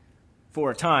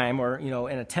for a time, or,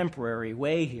 in a temporary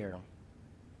way here.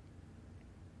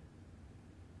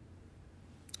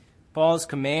 Paul's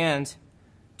command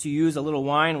to use a little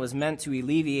wine was meant to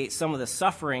alleviate some of the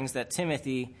sufferings that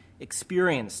Timothy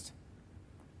experienced.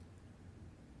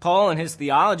 Paul, in his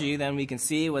theology, then we can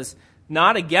see, was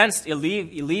not against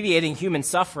alleviating human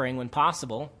suffering when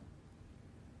possible.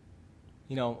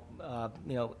 He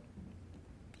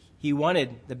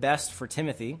wanted the best for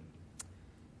Timothy.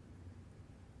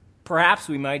 Perhaps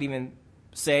we might even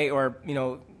say, or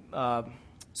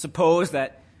suppose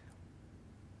that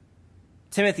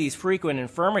Timothy's frequent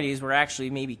infirmities were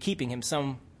actually maybe keeping him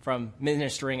from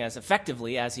ministering as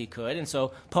effectively as he could. And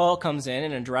so Paul comes in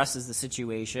and addresses the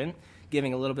situation,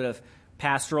 giving a little bit of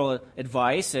pastoral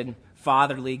advice and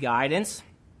fatherly guidance,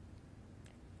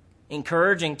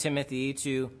 encouraging Timothy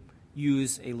to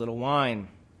use a little wine.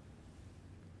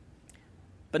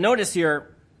 But notice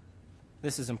here,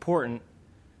 this is important,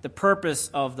 the purpose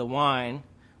of the wine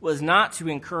was not to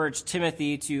encourage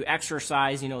Timothy to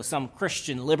exercise, some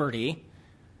Christian liberty,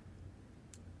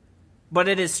 but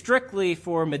it is strictly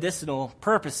for medicinal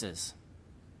purposes.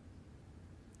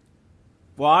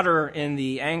 Water in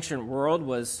the ancient world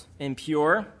was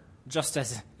impure, just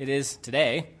as it is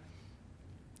today,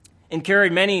 and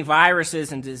carried many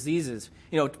viruses and diseases.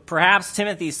 Perhaps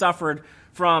Timothy suffered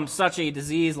from such a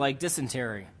disease like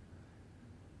dysentery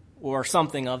or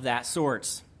something of that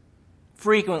sort.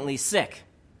 Frequently sick,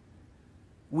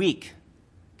 weak,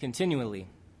 continually.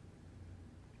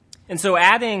 And so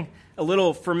adding a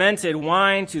little fermented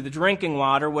wine to the drinking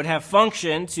water would have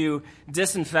functioned to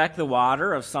disinfect the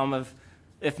water of some of,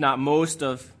 if not most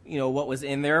of, what was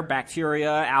in there,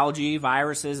 bacteria, algae,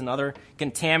 viruses, and other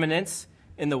contaminants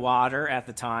in the water at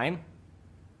the time.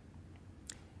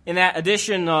 And that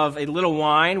addition of a little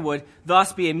wine would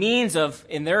thus be a means of,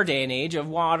 in their day and age, of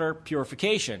water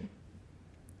purification.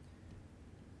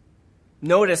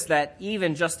 Notice that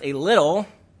even just a little,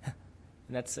 and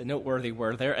that's a noteworthy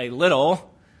word there, a little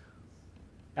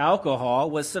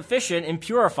alcohol was sufficient in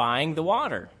purifying the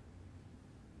water.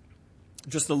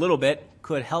 Just a little bit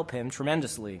could help him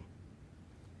tremendously.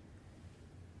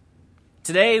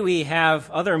 Today we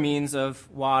have other means of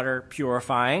water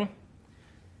purifying.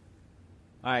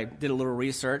 I did a little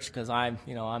research because I'm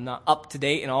not up to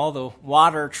date in all the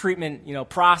water treatment,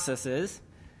 processes,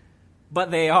 but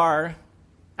they are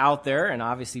out there and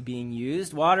obviously being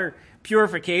used. Water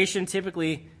purification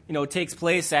typically, takes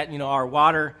place at, our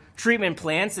water treatment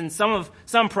plants, and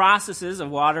some processes of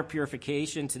water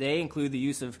purification today include the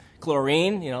use of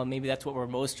chlorine. Maybe that's what we're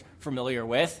most familiar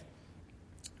with.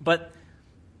 But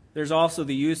there's also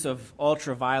the use of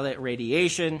ultraviolet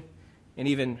radiation and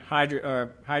even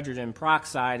hydrogen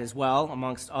peroxide as well,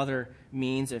 amongst other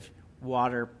means of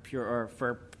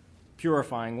for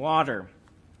purifying water.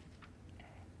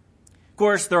 Of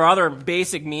course, there are other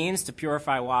basic means to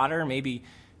purify water. Maybe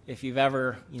if you've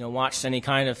ever, watched any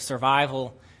kind of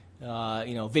survival,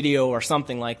 video or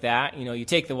something like that. You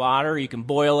take the water, you can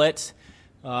boil it.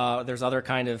 There's other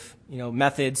kind of,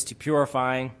 methods to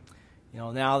purifying.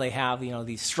 Now they have,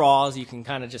 these straws you can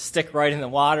kind of just stick right in the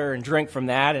water and drink from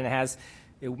that, and it has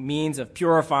a means of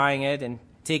purifying it and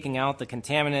taking out the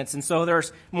contaminants. And so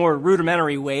there's more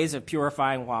rudimentary ways of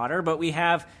purifying water, but we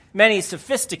have many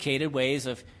sophisticated ways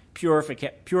of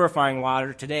purifying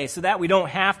water today so that we don't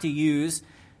have to use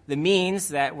the means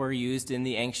that were used in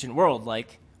the ancient world,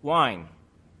 like wine.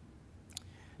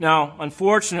 Now,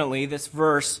 unfortunately, this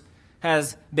verse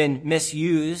has been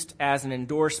misused as an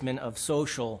endorsement of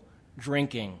social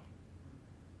drinking.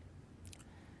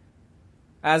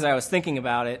 As I was thinking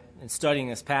about it and studying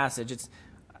this passage,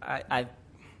 I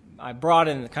brought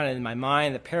in kind of in my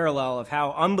mind the parallel of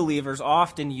how unbelievers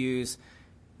often use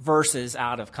verses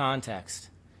out of context.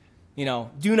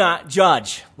 Do not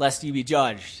judge, lest you be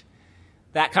judged.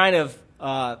 That kind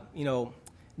of,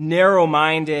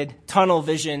 narrow-minded, tunnel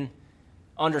vision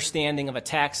understanding of a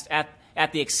text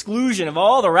at the exclusion of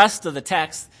all the rest of the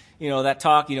text, that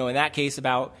talk, in that case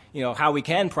about, how we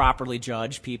can properly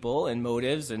judge people and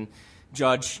motives and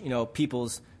judge,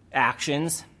 people's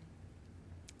actions.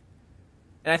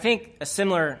 And I think a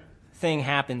similar thing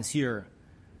happens here,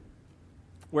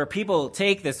 where people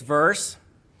take this verse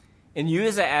and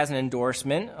use it as an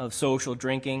endorsement of social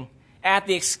drinking at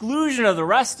the exclusion of the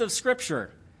rest of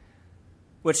Scripture,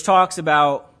 which talks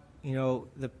about,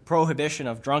 the prohibition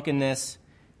of drunkenness,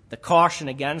 the caution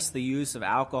against the use of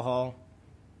alcohol.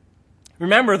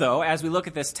 Remember, though, as we look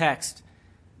at this text,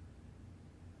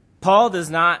 Paul does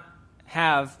not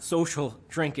have social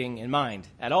drinking in mind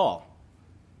at all.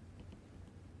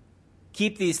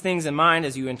 Keep these things in mind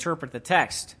as you interpret the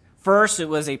text. First, it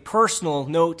was a personal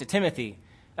note to Timothy,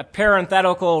 a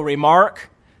parenthetical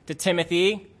remark to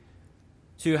Timothy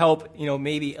to help,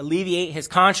 maybe alleviate his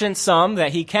conscience some,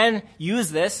 that he can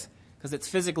use this because it's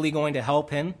physically going to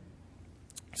help him.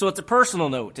 So it's a personal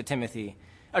note to Timothy,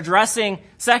 addressing,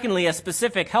 secondly, a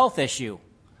specific health issue,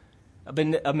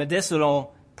 a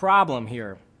medicinal problem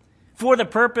here, for the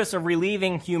purpose of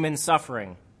relieving human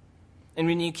suffering. And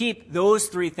when you keep those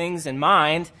three things in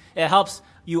mind, it helps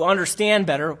you understand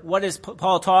better what is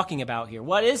Paul talking about here.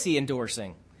 What is he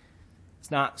endorsing? It's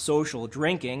not social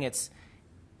drinking. It's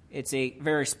a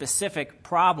very specific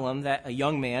problem that a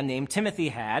young man named Timothy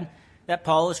had that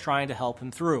Paul is trying to help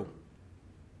him through.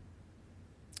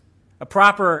 A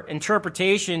proper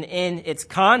interpretation in its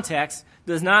context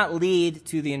does not lead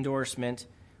to the endorsement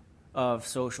of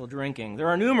social drinking. There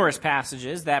are numerous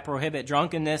passages that prohibit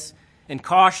drunkenness and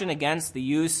caution against the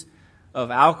use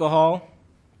of alcohol.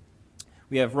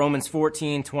 We have Romans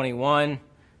 14:21,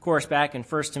 of course, back in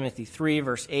 1 Timothy 3,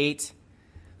 verse 8.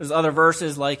 There's other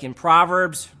verses like in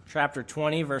Proverbs chapter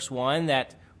 20, verse 1,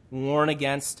 that warn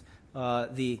against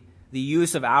the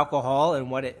use of alcohol and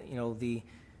what it,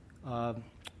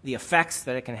 the effects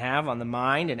that it can have on the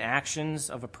mind and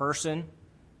actions of a person.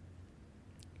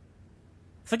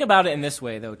 Think about it in this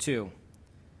way, though, too.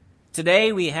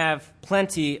 Today we have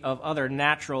plenty of other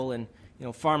natural and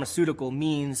pharmaceutical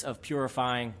means of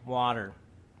purifying water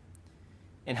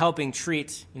and helping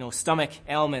treat stomach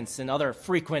ailments and other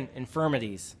frequent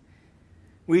infirmities.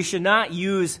 We should not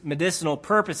use medicinal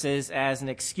purposes as an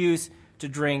excuse to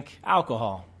drink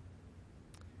alcohol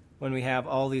when we have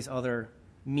all these other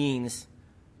means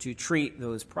to treat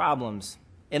those problems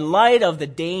in light of the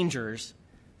dangers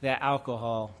that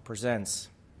alcohol presents.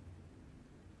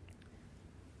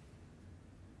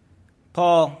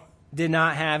 Paul did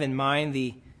not have in mind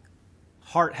the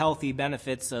heart-healthy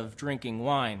benefits of drinking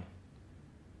wine.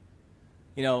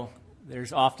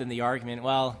 There's often the argument,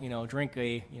 drink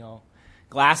a,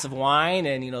 glass of wine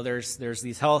and, there's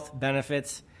these health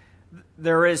benefits.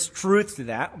 There is truth to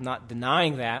that. I'm not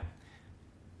denying that.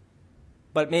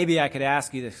 But maybe I could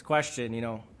ask you this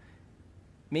question,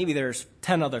 maybe there's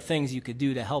 10 other things you could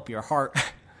do to help your heart,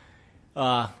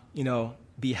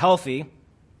 be healthy.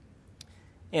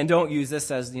 And don't use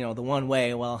this as, the one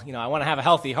way, I want to have a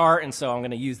healthy heart, and so I'm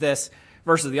going to use this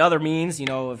versus the other means,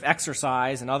 of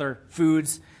exercise and other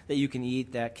foods that you can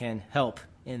eat that can help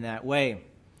in that way.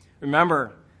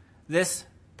 Remember, this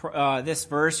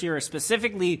verse here is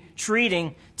specifically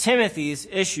treating Timothy's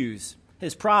issues,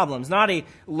 his problems.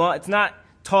 It's not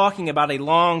talking about a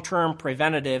long-term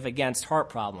preventative against heart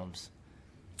problems.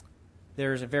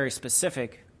 There's a very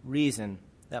specific reason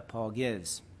that Paul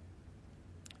gives.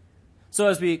 So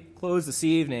as we close this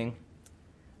evening,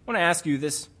 I want to ask you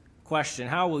this question.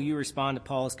 How will you respond to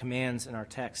Paul's commands in our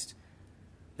text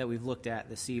that we've looked at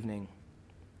this evening?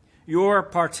 Your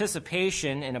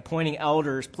participation in appointing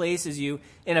elders places you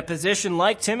in a position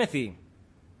like Timothy,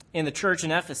 in the church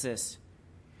in Ephesus,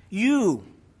 you,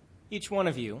 each one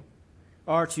of you,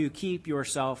 are to keep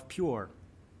yourself pure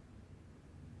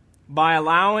by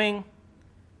allowing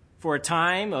for a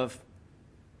time of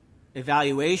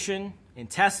evaluation and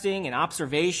testing and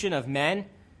observation of men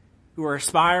who are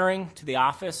aspiring to the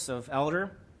office of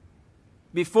elder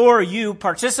before you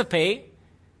participate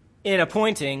in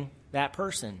appointing that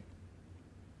person.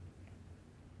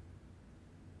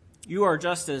 You are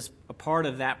just as a part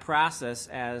of that process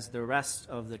as the rest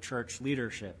of the church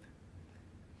leadership.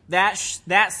 That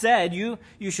said, you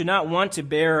should not want to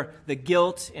bear the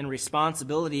guilt and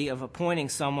responsibility of appointing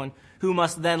someone who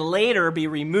must then later be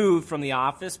removed from the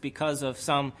office because of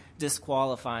some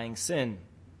disqualifying sin.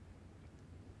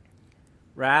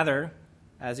 Rather,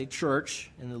 as a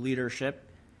church in the leadership,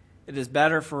 it is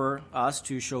better for us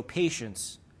to show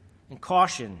patience and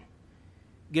caution,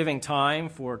 giving time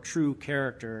for true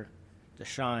character to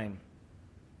shine.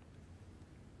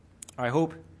 I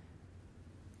hope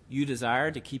you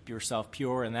desire to keep yourself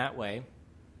pure in that way,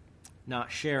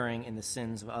 not sharing in the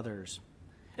sins of others.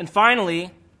 And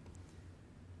finally,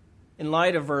 in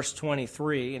light of verse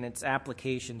 23 and its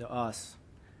application to us,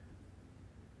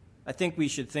 I think we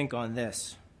should think on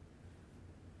this.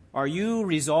 Are you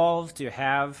resolved to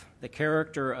have the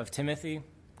character of Timothy?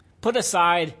 Put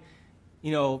aside,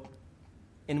 in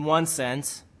one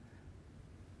sense,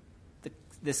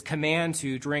 this command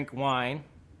to drink wine,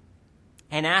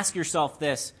 and ask yourself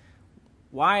this: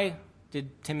 why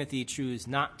did Timothy choose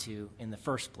not to in the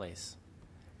first place?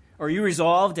 Are you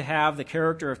resolved to have the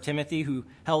character of Timothy, who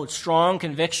held strong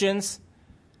convictions,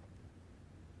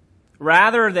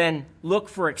 rather than look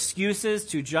for excuses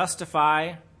to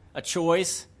justify a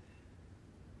choice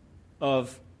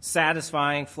of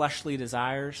satisfying fleshly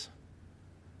desires?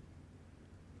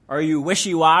 Are you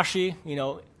wishy-washy,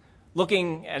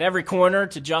 looking at every corner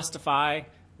to justify,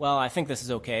 well, I think this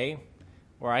is okay,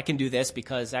 or I can do this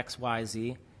because X, Y,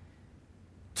 Z?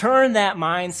 Turn that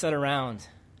mindset around.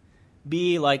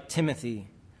 Be like Timothy,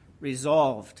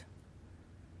 resolved,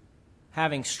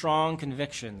 having strong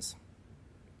convictions,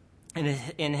 and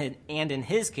in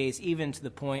his case, even to the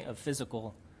point of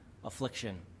physical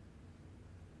affliction.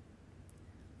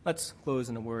 Let's close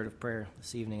in a word of prayer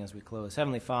this evening as we close.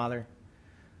 Heavenly Father,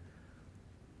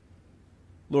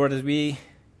 Lord, as we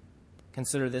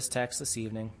consider this text this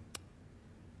evening,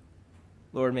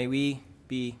 Lord, may we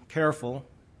be careful,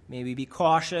 may we be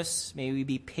cautious, may we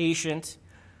be patient.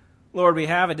 Lord, we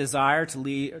have a desire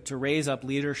to raise up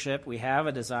leadership. We have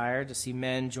a desire to see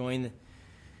men join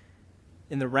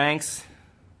in the ranks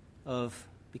of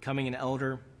becoming an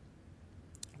elder,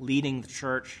 leading the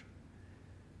church.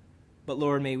 But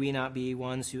Lord, may we not be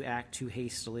ones who act too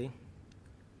hastily.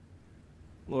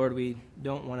 Lord, we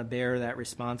don't want to bear that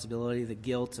responsibility, the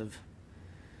guilt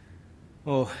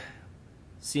of,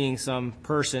 seeing some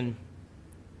person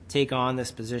take on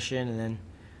this position and then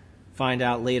find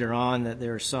out later on that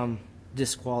there's some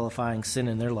disqualifying sin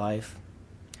in their life.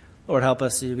 Lord, help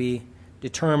us to be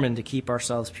determined to keep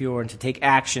ourselves pure and to take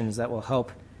actions that will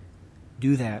help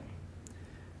do that.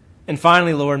 And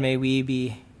finally, Lord, may we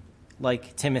be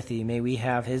like Timothy. May we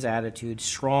have his attitude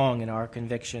strong in our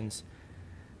convictions,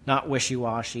 not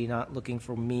wishy-washy, not looking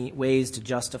for ways to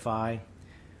justify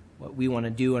what we want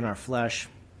to do in our flesh,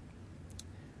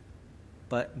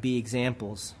 but be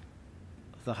examples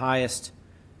of the highest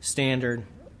standard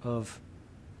of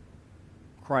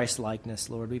Christ-likeness.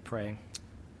 Lord, we pray.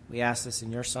 We ask this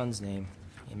in your Son's name.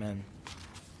 Amen.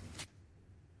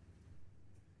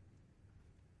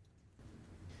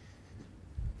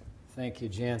 Thank you,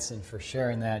 Jansen, for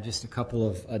sharing that. Just a couple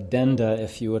of addenda,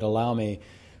 if you would allow me.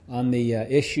 On the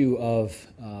issue of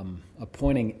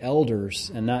appointing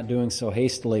elders and not doing so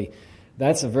hastily,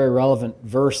 that's a very relevant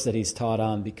verse that he's taught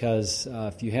on, because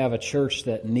if you have a church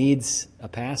that needs a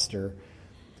pastor,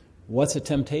 what's a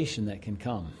temptation that can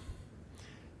come?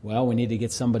 Well, we need to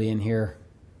get somebody in here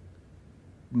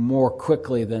more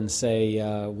quickly than, say,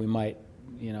 we might,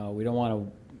 we don't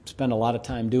want to spend a lot of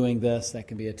time doing this. That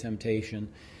can be a temptation.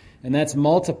 And that's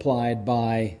multiplied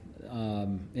by,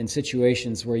 in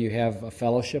situations where you have a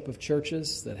fellowship of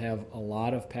churches that have a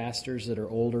lot of pastors that are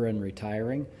older and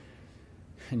retiring,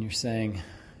 and you're saying,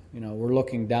 we're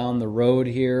looking down the road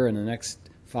here in the next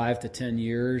 5 to 10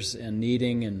 years and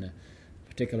needing, in a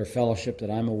particular fellowship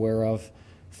that I'm aware of,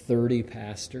 30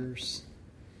 pastors.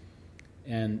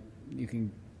 And you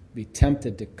can be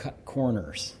tempted to cut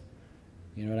corners,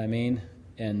 you know what I mean?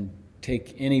 And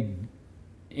take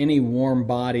any warm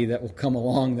body that will come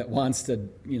along that wants to,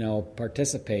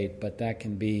 participate, but that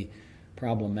can be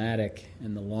problematic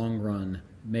in the long run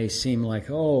may seem like,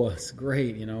 oh, it's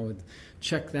great,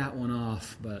 check that one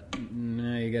off, but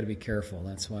no, you got to be careful.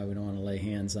 That's why we don't want to lay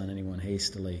hands on anyone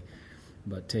hastily,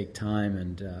 but take time,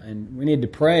 and we need to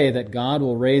pray that God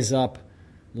will raise up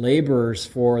laborers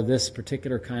for this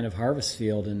particular kind of harvest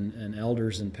field, and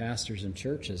elders and pastors and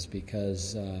churches,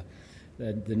 because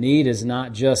the need is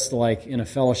not just like in a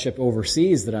fellowship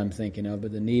overseas that I'm thinking of,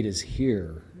 but the need is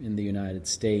here in the United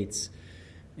States,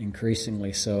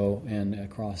 increasingly so, and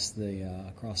across the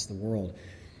world.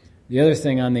 The other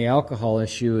thing on the alcohol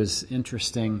issue is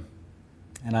interesting,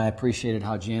 and I appreciated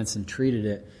how Jansen treated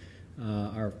it.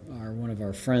 One of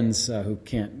our friends who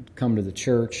can't come to the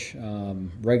church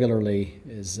regularly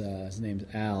his name's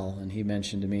Al, and he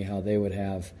mentioned to me how they would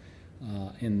have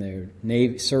in their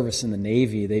service in the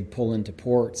Navy, they'd pull into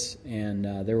ports, and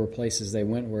there were places they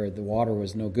went where the water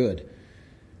was no good.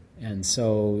 And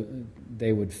so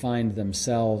they would find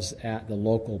themselves at the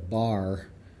local bar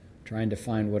trying to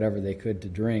find whatever they could to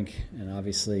drink. And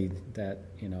obviously that,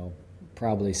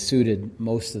 probably suited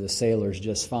most of the sailors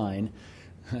just fine,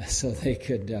 so they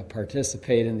could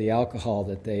participate in the alcohol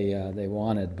that they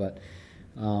wanted. But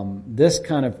this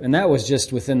kind of, and that was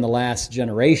just within the last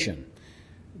generation.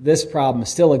 This problem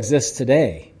still exists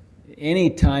today.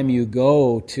 Anytime you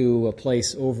go to a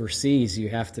place overseas, you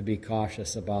have to be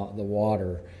cautious about the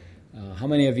water. How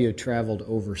many of you have traveled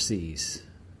overseas?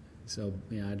 So,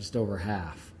 just over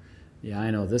half. Yeah,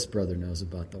 I know this brother knows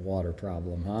about the water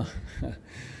problem, huh?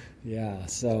 Yeah,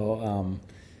 so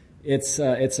it's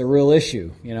a real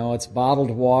issue. It's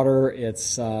bottled water.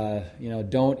 It's,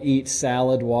 don't eat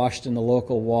salad washed in the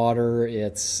local water.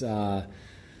 It's, don't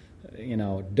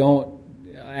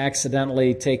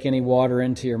accidentally take any water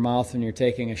into your mouth when you're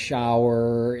taking a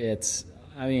shower. It's,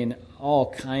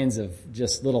 all kinds of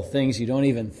just little things you don't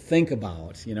even think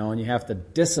about, and you have to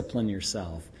discipline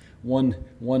yourself. One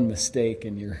mistake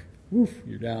and you're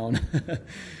down.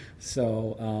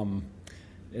 So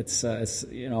it's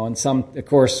and some, of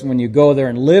course, when you go there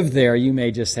and live there, you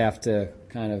may just have to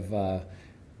kind of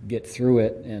get through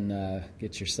it and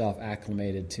get yourself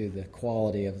acclimated to the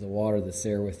quality of the water that's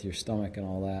there with your stomach and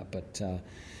all that, but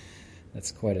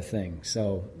that's quite a thing.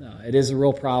 So it is a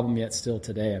real problem yet still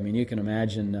today. You can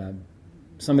imagine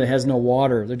somebody that has no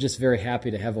water, they're just very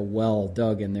happy to have a well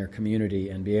dug in their community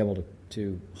and be able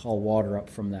to haul water up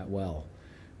from that well.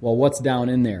 Well, what's down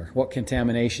in there? What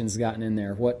contamination's gotten in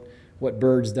there? What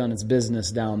bird's done its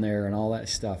business down there and all that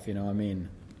stuff, you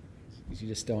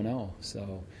just don't know.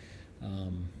 So,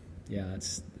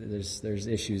 there's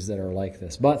issues that are like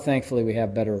this. But thankfully we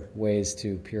have better ways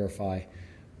to purify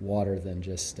water than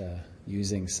just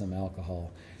using some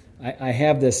alcohol. I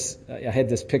had this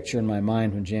picture in my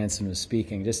mind when Jansen was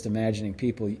speaking, just imagining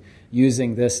people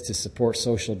using this to support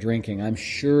social drinking. I'm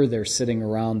sure they're sitting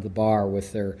around the bar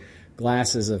with their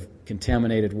glasses of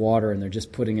contaminated water and they're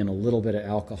just putting in a little bit of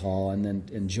alcohol and then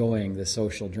enjoying the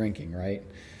social drinking, right?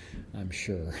 I'm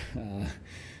sure.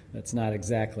 That's not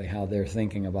exactly how they're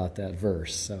thinking about that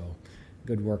verse, so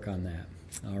good work on that.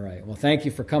 All right. Well, thank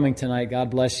you for coming tonight.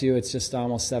 God bless you. It's just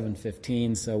almost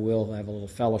 7:15, so we'll have a little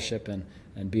fellowship and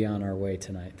be on our way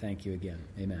tonight. Thank you again.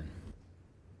 Amen.